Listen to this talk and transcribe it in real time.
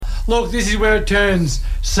Look, this is where it turns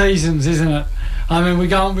seasons, isn't it? I mean,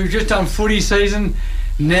 we've just done footy season.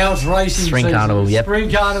 Now it's racing season. Carnival, yep. Spring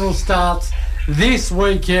Carnival starts this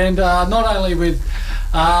weekend, not only with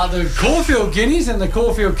the Caulfield Guineas and the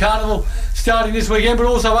Caulfield Carnival starting this weekend, but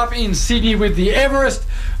also up in Sydney with the Everest,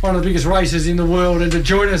 one of the biggest races in the world. And to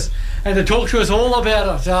join us and to talk to us all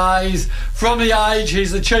about it, he's from the Age.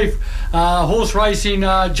 He's the chief horse racing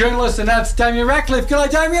journalist, and that's Damien Ratcliffe. G'day,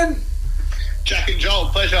 Damien. Jack and Joel,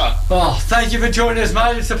 pleasure. Oh, thank you for joining us,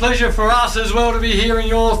 mate. It's a pleasure for us as well to be hearing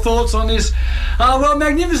your thoughts on this. Well,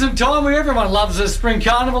 magnificent time where everyone loves the Spring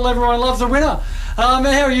Carnival, everyone loves the winner. How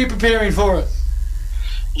are you preparing for it?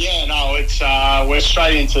 Yeah, no, it's we're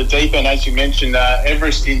straight into the deep end, as you mentioned.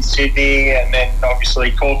 Everest in Sydney, and then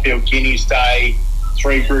obviously Caulfield Guineas Day,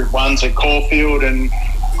 3 Group 1s at Caulfield, and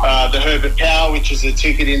the Herbert Power, which is a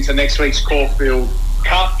ticket into next week's Caulfield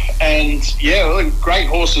Cup. And yeah, well, great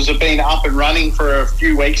horses have been up and running for a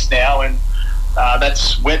few weeks now, and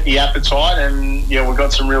that's whet the appetite. And yeah, we've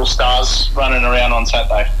got some real stars running around on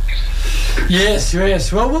Saturday. Yes.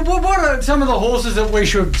 Well, what are some of the horses that we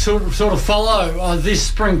should sort of follow this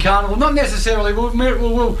Spring Carnival? Not necessarily.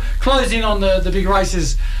 We'll close in on the big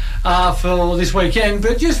races for this weekend,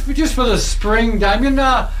 but just for the spring, Damien,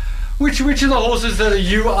 which of the horses that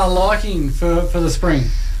you are liking for the spring?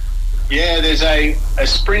 Yeah, there's a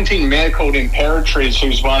sprinting mare called Imperatriz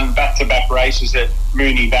who's won back-to-back races at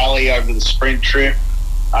Moonee Valley over the sprint trip.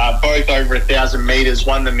 Both over 1,000 metres,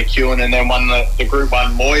 won the McEwen and then won the Group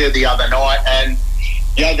 1 Moya the other night. And,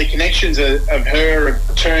 yeah, the connections of her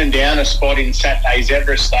have turned down a spot in Saturday's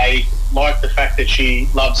Everest. They like the fact that she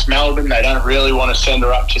loves Melbourne. They don't really want to send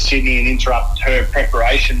her up to Sydney and interrupt her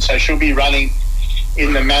preparation. So she'll be running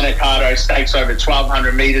in the Manikato Stakes over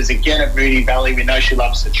 1,200 metres again at Moonee Valley. We know she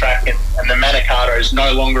loves the track, and the Manikato is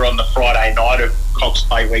no longer on the Friday night of Cox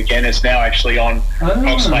Plate weekend. It's now actually on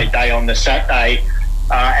Cox Plate Day on the Saturday.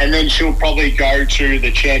 And then she'll probably go to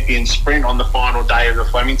the Champion Sprint on the final day of the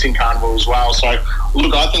Flemington Carnival as well. So,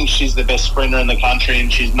 look, I think she's the best sprinter in the country,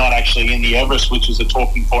 and she's not actually in the Everest, which is a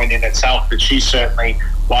talking point in itself, but she's certainly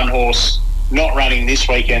one horse not running this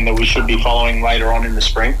weekend that we should be following later on in the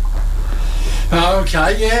spring.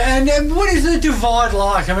 Okay, yeah, and what is the divide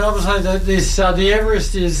like? I mean, obviously the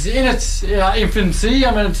Everest is in its infancy.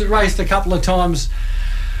 I mean, it's raced a couple of times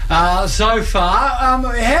so far. How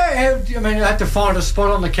I mean, you have to find a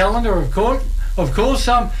spot on the calendar, of course.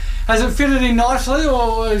 Has it fitted in nicely,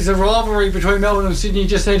 or is the rivalry between Melbourne and Sydney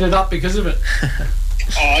just heated up because of it?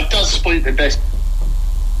 It does split the best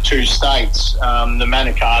 2 states. The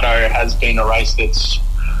Manikato has been a race that's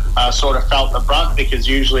sort of felt the brunt, because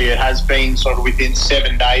usually it has been sort of within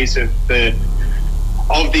 7 days of the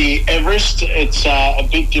Everest. It's a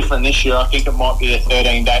bit different this year. I think it might be a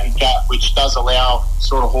 13-day gap, which does allow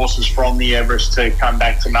sort of horses from the Everest to come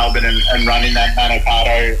back to Melbourne and run in that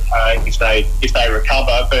Manikato if they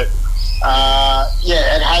recover. But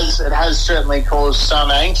it has certainly caused some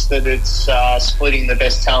angst that it's splitting the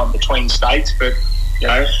best talent between states. But you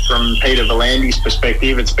know, from Peter Volandi's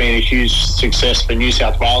perspective, it's been a huge success for New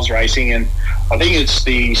South Wales racing, and I think it's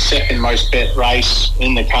the second most bet race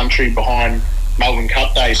in the country behind Melbourne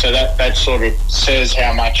Cup Day. So that sort of says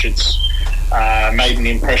how much it's made an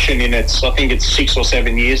impression in its, I think it's 6 or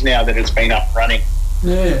 7 years now that it's been up and running.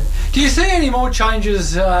 Yeah. Do you see any more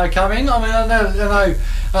changes coming? I mean, I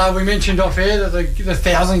know we mentioned off air that the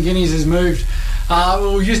 1,000 guineas has moved.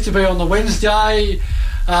 It used to be on the Wednesday,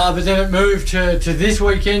 but then it moved to this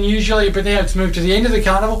weekend usually, but now it's moved to the end of the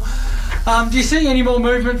carnival. Do you see any more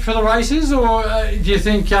movement for the races, or do you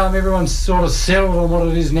think everyone's sort of settled on what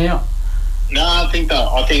it is now? No,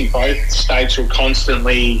 I think both states will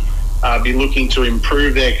constantly be looking to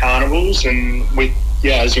improve their carnivals, and with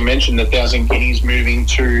as you mentioned, the 1,000 guineas moving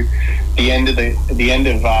to the end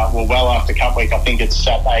of well after Cup Week. I think it's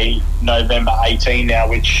Saturday, November 18 now,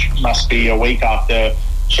 which must be a week after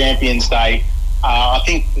Champions Day. I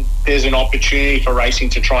think there's an opportunity for racing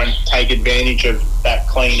to try and take advantage of that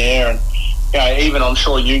clean air. And even I'm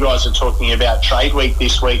sure you guys are talking about Trade Week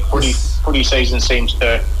this week. Footy season seems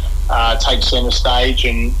to take centre stage,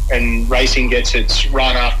 and racing gets its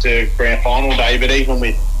run after Grand Final Day. But even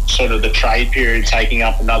with sort of the trade period taking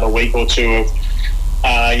up another week or two of,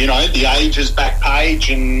 the Age's back page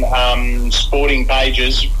and sporting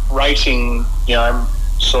pages, racing,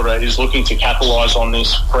 sort of is looking to capitalise on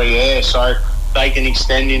this free air. So they can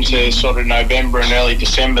extend into sort of November and early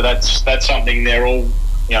December. That's something they're all,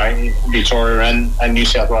 Victoria and New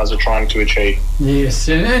South Wales are trying to achieve. Yes,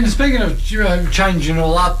 and speaking of changing it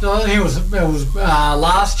all up, I think it was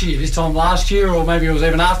last year, this time last year, or maybe it was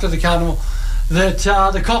even after the carnival, that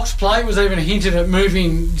the Cox Plate was even hinted at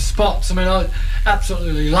moving spots. I mean, I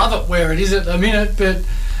absolutely love it where it is at the minute, but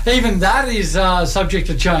even that is subject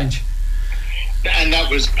to change. And that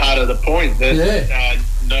was part of the point that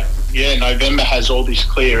November has all this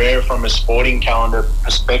clear air from a sporting calendar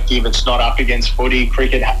perspective. It's not up against footy.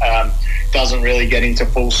 Cricket doesn't really get into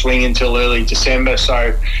full swing until early December.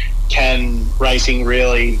 So can racing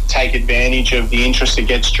really take advantage of the interest it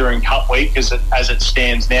gets during Cup Week? Because as it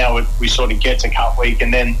stands now, we sort of get to Cup Week,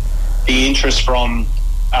 and then the interest from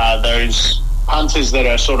those punters that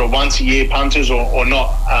are sort of once-a-year punters or not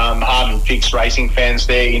hard and fixed racing fans,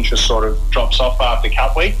 their interest sort of drops off after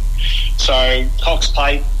Cup Week. So Cox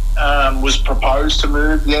Plate was proposed to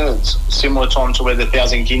move. Yeah, it's similar time to where the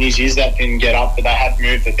 1,000 Guineas is. That didn't get up, but they have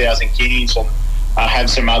moved the 1,000 Guineas and have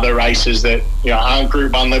some other races that aren't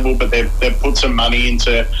Group 1 level, but they've put some money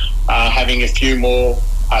into having a few more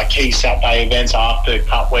key Saturday events after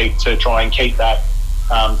Cup Week to try and keep that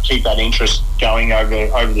interest going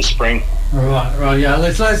over the spring. Right, yeah.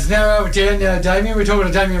 Let's narrow it down now, Damien. We're talking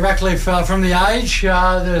to Damien Ratcliffe from the Age,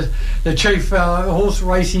 the chief horse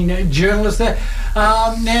racing journalist there.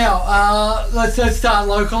 Now, let's start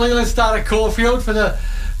locally. Let's start at Caulfield for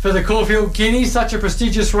the Caulfield Guineas, such a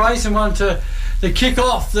prestigious race and one to kick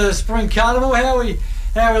off the spring carnival. How are we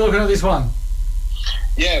looking at this one?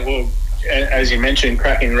 Yeah, well, as you mentioned,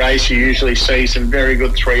 cracking race. You usually see some very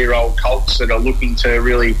good 3-year-old colts that are looking to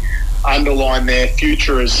really underline their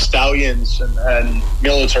future as stallions and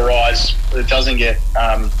militarise. It doesn't get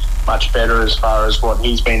much better as far as what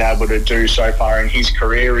he's been able to do so far in his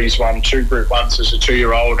career. He's won 2 Group 1s as a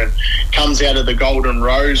 2-year-old and comes out of the Golden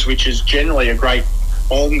Rose, which is generally a great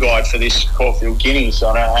form guide for this Caulfield Guineas.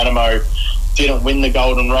 I know Animo didn't win the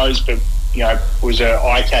Golden Rose, but was an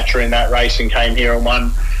eye catcher in that race and came here and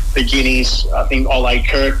won the Guineas. I think Ole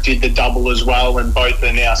Kirk did the double as well, and both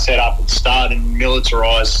are now set up at start, and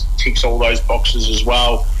Militarise ticks all those boxes as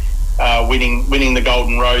well, winning the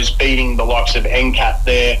Golden Rose, beating the likes of NCAP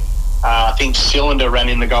there. I think Cylinder ran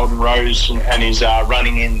in the Golden Rose and is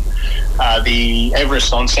running in the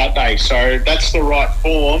Everest on Saturday. So that's the right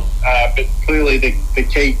form, but clearly the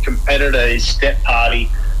key competitor is Step Party,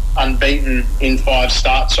 unbeaten in 5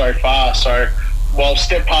 starts so far. So while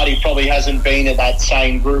Step Party probably hasn't been at that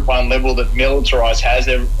same Group 1 level that Militarise has,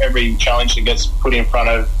 every challenge that gets put in front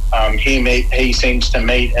of him, he seems to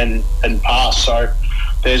meet and pass. So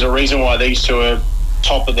there's a reason why these two are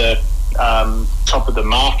top of the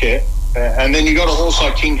market. And then you got a horse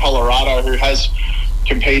like King Colorado, who has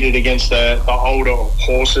competed against the older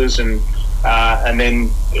horses, and then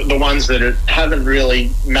the ones that haven't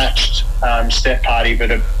really matched Step Party but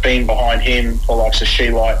have been behind him, the likes of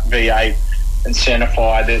She-Light, V8 and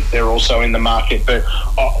Centify, that they're also in the market. But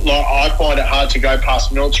I find it hard to go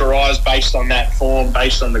past Militarise based on that form,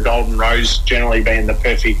 based on the Golden Rose generally being the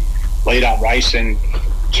perfect lead-up race, and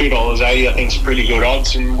 $2.80 I think is pretty good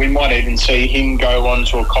odds, and we might even see him go on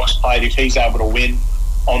to a Cox Plate if he's able to win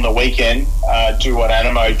on the weekend, do what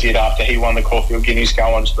Animo did after he won the Caulfield Guineas,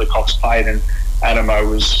 go on to the Cox Plate, and Animo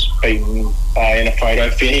was beaten in a photo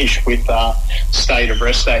finish with State of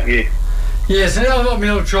Rest that year. Yes, and I've got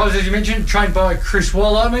Militarise, as you mentioned, trained by Chris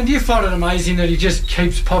Waller. I mean, do you find it amazing that he just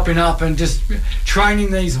keeps popping up and just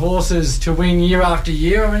training these horses to win year after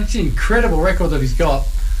year? I mean, it's an incredible record that he's got.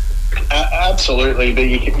 Absolutely, but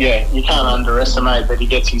you can't underestimate that he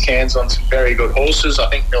gets his hands on some very good horses. I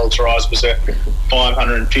think Militarise was a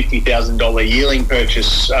 $550,000 yearling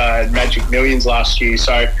purchase at Magic Millions last year,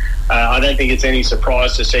 so I don't think it's any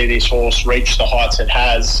surprise to see this horse reach the heights it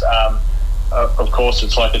has. Of course,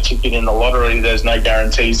 it's like a ticket in the lottery. There's no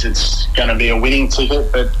guarantees it's going to be a winning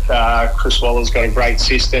ticket, but Chris Waller's got a great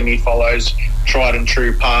system. He follows tried and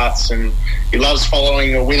true paths, and he loves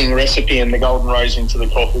following a winning recipe, and the Golden Rose into the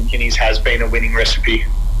Caulfield Guineas has been a winning recipe.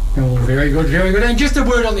 Oh, very good, very good. And just a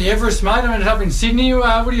word on the Everest, mate. I ended up in Sydney.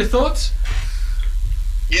 What are your thoughts?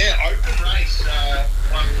 Yeah, open race.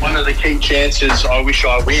 One of the key chances I wish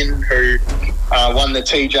I win, who won the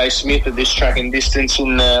TJ Smith at this track and distance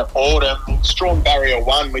in the autumn. Strong barrier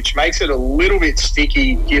 1, which makes it a little bit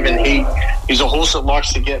sticky, given he's a horse that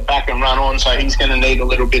likes to get back and run on, so he's going to need a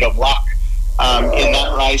little bit of luck in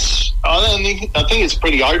that race. I think it's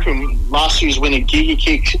pretty open. Last year's winner, Giga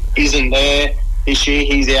Kick, isn't there. This year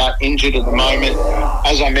he's out injured at the moment.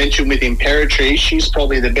 As I mentioned with Imperatrice, she's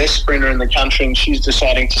probably the best sprinter in the country, and she's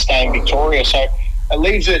deciding to stay in Victoria. So it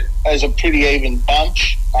leaves it as a pretty even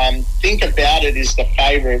bunch. Think About It is the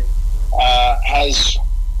favourite. Has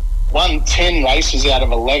won 10 races out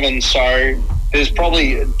of 11, so there's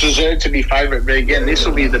probably deserved to be favourite. But again, this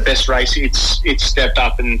will be the best race it's stepped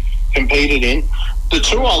up and competed in. the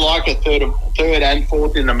two I like are third and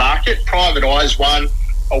fourth in the market. Private Eyes won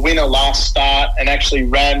a winner last start and actually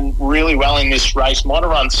ran really well in this race. Might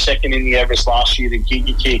have run second in the Everest last year, the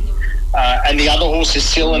Giga Kick. And the other horse is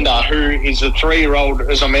Cylinder, who is a 3-year-old,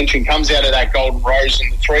 as I mentioned, comes out of that Golden Rose,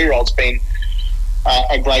 and the 3-year-old's been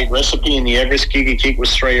a great recipe in the Everest. Giga Kick was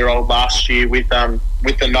 3-year-old last year with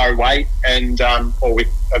the no weight and or with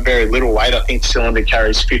a very little weight. I think Cylinder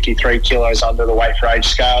carries 53 kilos under the weight for age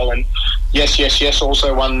scale. And yes,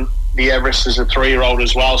 also won the Everest as a 3-year-old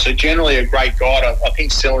as well. So generally a great guide. I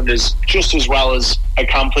think Cylinder's just as well as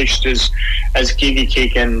accomplished as Giga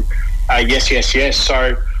Kick and yes.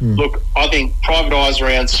 So look, I think Private Eyes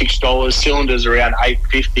around $6, Cylinder's around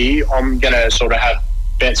 $8.50. I'm going to sort of have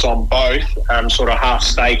bets on both, sort of half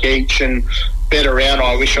stake each, and bet around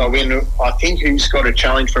I Wish I Win. I think he's got a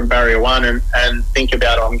challenge from Barrier 1 and Think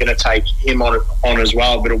About It. I'm going to take him on as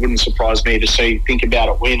well, but it wouldn't surprise me to see Think About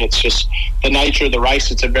It win. It's just the nature of the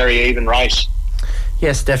race. It's a very even race.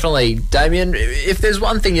 Yes, definitely. Damien, if there's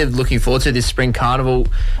one thing you're looking forward to this spring carnival,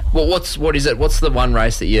 what is it? What's the one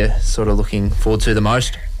race that you're sort of looking forward to the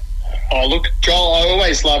most? Oh, look, Joel, I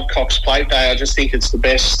always love Cox Plate Day. I just think it's the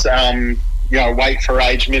best weight for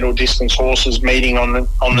age middle distance horses meeting on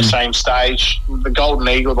the same stage. The Golden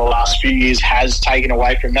Eagle the last few years has taken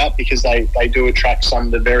away from that because they do attract some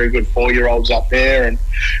of the very good 4-year-olds up there. And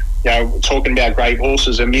talking about great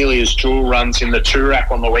horses, Amelia's Jewel runs in the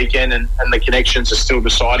Toorak on the weekend, and the connections are still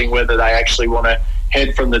deciding whether they actually want to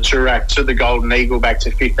head from the Toorak to the Golden Eagle back to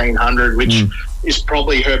 1500, which is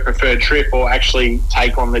probably her preferred trip, or actually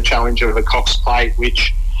take on the challenge of the Cox Plate,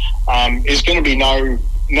 which is going to be no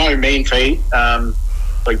mean feat.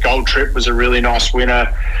 The Gold Trip was a really nice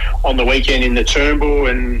winner on the weekend in the Turnbull,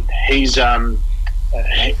 and he's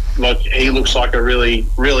he looks like a really,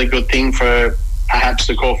 really good thing for perhaps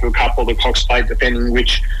the Caulfield Cup or the Cox Plate, depending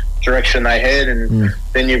which direction they head. And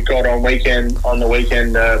then you've got on the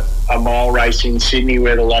weekend a mile race in Sydney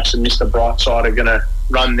where the likes of Mr. Brightside are going to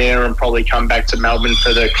run there and probably come back to Melbourne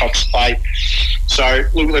for the Cox Plate. So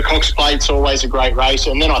look, the Cox Plate's always a great race.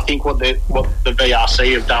 And then I think what the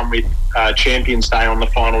VRC have done with Champions Day on the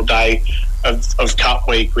final day of Cup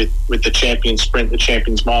Week with the Champions Sprint, the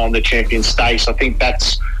Champions Mile and the Champions Stakes, I think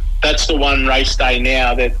that's the one race day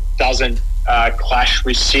now that doesn't clash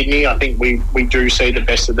with Sydney. I think we do see the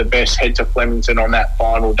best of the best head to Flemington on that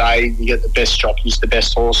final day. You get the best jockeys, the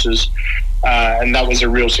best horses, and that was a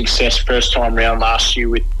real success first time round last year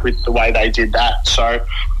with the way they did that. So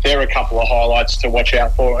there are a couple of highlights to watch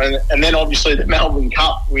out for. And then obviously the Melbourne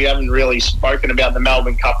Cup. We haven't really spoken about the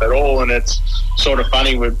Melbourne Cup at all, and it's sort of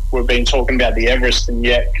funny. We've been talking about the Everest, and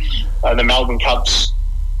yet the Melbourne Cup's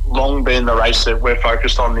long been the race that we're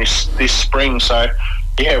focused on this spring. So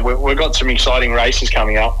yeah, we've got some exciting races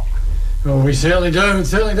coming up. Well, we certainly do.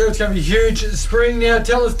 It's going to be huge spring now.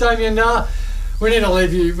 Tell us, Damien, we need to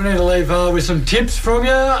leave with some tips from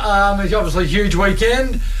you. It's obviously a huge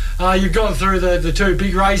weekend. You've gone through the two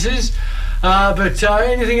big races. But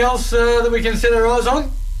anything else that we can set our eyes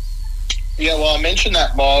on? Yeah, well, I mentioned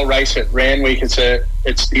that mile race at Randwick.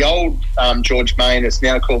 It's the old George Main. It's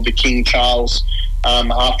now called the King Charles,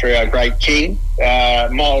 after our great king.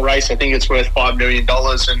 Mile race, I think it's worth $5 million.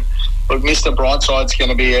 And look, Mr. Brightside's going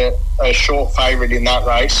to be a short favourite in that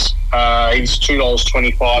race. He's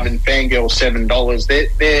 $2.25 and Fangirl $7.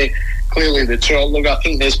 They're clearly the two. Look, I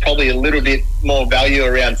think there's probably a little bit more value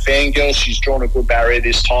around Fangirl. She's drawn a good barrier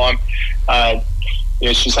this time.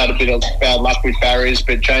 She's had a bit of bad luck with barriers,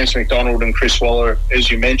 but James McDonald and Chris Waller, as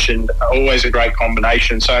you mentioned, are always a great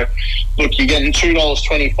combination. So, look, you're getting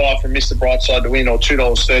 $2.25 for Mr. Brightside to win, or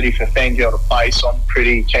 $2.30 for Fangirl to place. I'm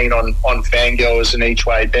pretty keen on Fangirl as an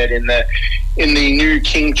each-way bet in the new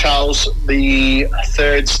King Charles, the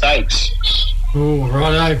third stakes. Oh,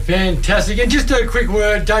 righto, fantastic. And just a quick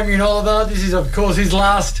word, Damien Oliver, this is, of course, his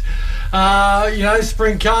last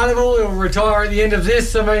spring carnival. He'll retire at the end of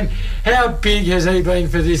this. I mean, how big has he been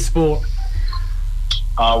for this sport?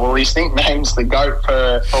 Well, his nickname's the GOAT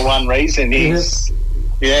for one reason. He's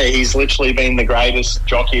literally been the greatest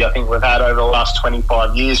jockey I think we've had over the last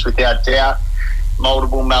 25 years, without doubt.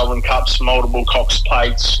 Multiple Melbourne Cups, multiple Cox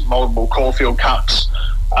Plates, multiple Caulfield Cups.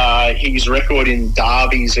 His record in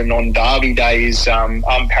derbies and on Derby Day is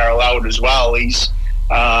unparalleled as well. He's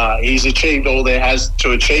achieved all there has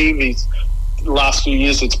to achieve. The last few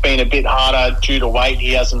years it's been a bit harder due to weight.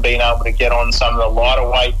 He hasn't been able to get on some of the lighter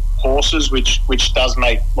weight horses, which does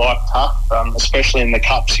make life tough, especially in the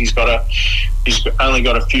Cups. He's only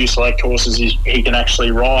got a few select horses he can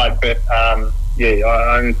actually ride, but I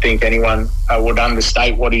don't think anyone would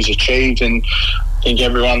understate what he's achieved, and I think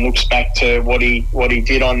everyone looks back to what he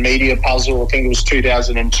did on Media Puzzle. I think it was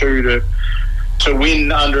 2002 to to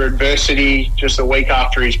win under adversity just a week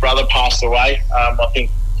after his brother passed away. I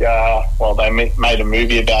think, they made a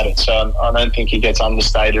movie about it, so I don't think he gets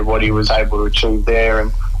understated what he was able to achieve there.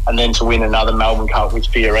 And then to win another Melbourne Cup with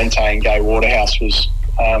Fiorente and Gay Waterhouse was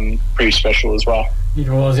pretty special as well. It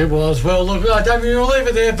was. Well, look, Damien, we'll leave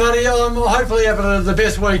it there, buddy. Hopefully having the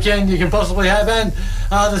best weekend you can possibly have, and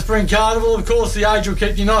the Spring Carnival. Of course, the Age will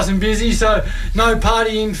keep you nice and busy, so no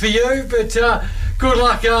partying for you, but good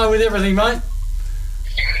luck with everything, mate.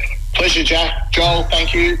 Pleasure, Jack. Joel,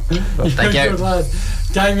 thank you. Thank you. Good lad.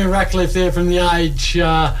 Damien Ratcliffe there from the Age.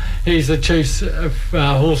 He's the Chiefs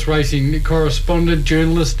horse racing correspondent,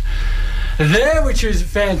 journalist there, which is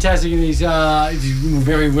fantastic, and he's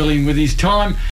very willing with his time.